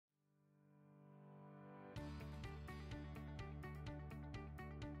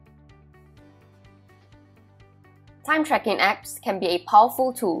Time tracking apps can be a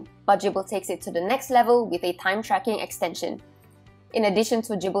powerful tool, but Jibble takes it to the next level with a time tracking extension. In addition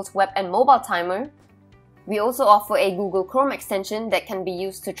to Jibble's web and mobile timer, we also offer a Google Chrome extension that can be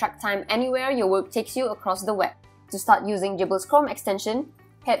used to track time anywhere your work takes you across the web. To start using Jibble's Chrome extension,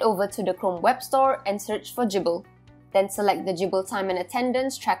 head over to the Chrome Web Store and search for Jibble. Then select the Jibble Time and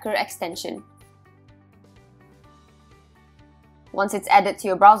Attendance Tracker extension. Once it's added to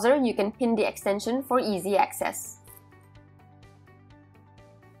your browser, you can pin the extension for easy access.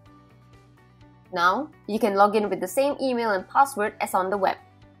 Now, you can log in with the same email and password as on the web.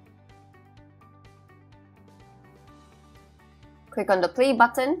 Click on the play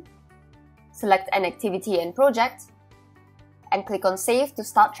button, select an activity and project, and click on Save to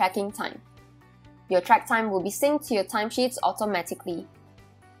start tracking time. Your track time will be synced to your timesheets automatically.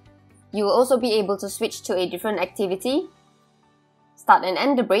 You will also be able to switch to a different activity, start and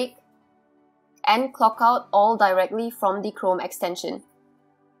end the break, and clock out all directly from the Chrome extension.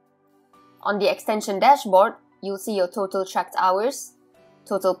 On the extension dashboard, you'll see your total tracked hours,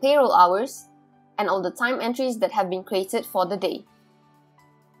 total payroll hours, and all the time entries that have been created for the day.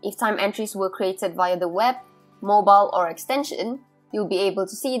 If time entries were created via the web, mobile, or extension, you'll be able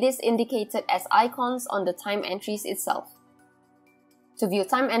to see this indicated as icons on the time entries itself. To view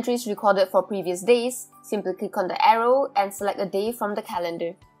time entries recorded for previous days, simply click on the arrow and select a day from the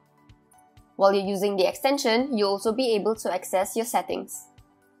calendar. While you're using the extension, you'll also be able to access your settings.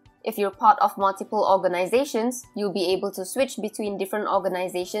 If you're part of multiple organizations, you'll be able to switch between different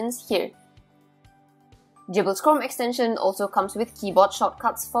organizations here. Jibble's Chrome extension also comes with keyboard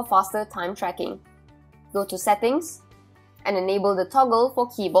shortcuts for faster time tracking. Go to Settings and enable the toggle for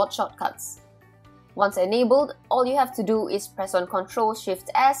keyboard shortcuts. Once enabled, all you have to do is press on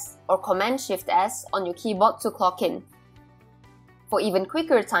Ctrl-Shift-S or Command-Shift-S on your keyboard to clock in. For even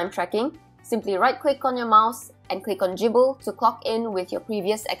quicker time tracking, simply right-click on your mouse and click on Jibble to clock in with your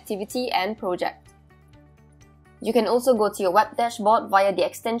previous activity and project. You can also go to your web dashboard via the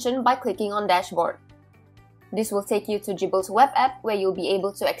extension by clicking on Dashboard. This will take you to Jibble's web app where you'll be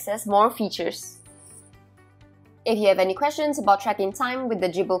able to access more features. If you have any questions about tracking time with the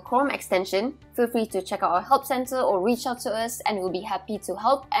Jibble Chrome extension, feel free to check out our help center or reach out to us and we'll be happy to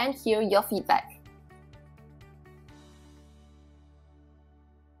help and hear your feedback.